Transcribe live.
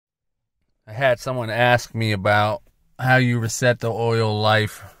I had someone ask me about how you reset the oil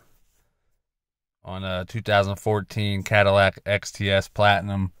life on a 2014 Cadillac XTS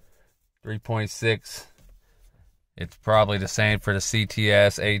Platinum 3.6. It's probably the same for the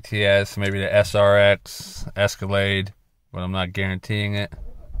CTS, ATS, maybe the SRX, Escalade, but I'm not guaranteeing it.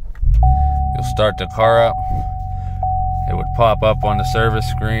 You'll start the car up. It would pop up on the service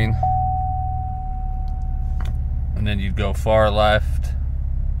screen. And then you'd go far left.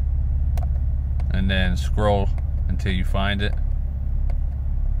 And then scroll until you find it.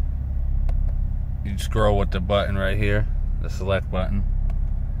 You'd scroll with the button right here, the select button.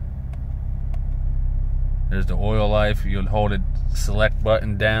 There's the oil life. You'll hold the select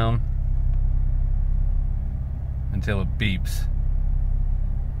button down until it beeps.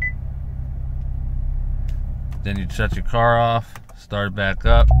 Then you'd shut your car off, start it back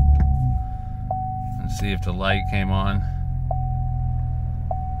up, and see if the light came on.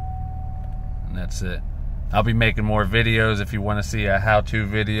 And that's it. I'll be making more videos. If you want to see a how-to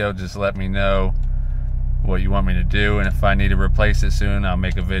video, just let me know what you want me to do, and if I need to replace it soon, I'll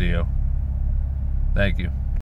make a video. Thank you.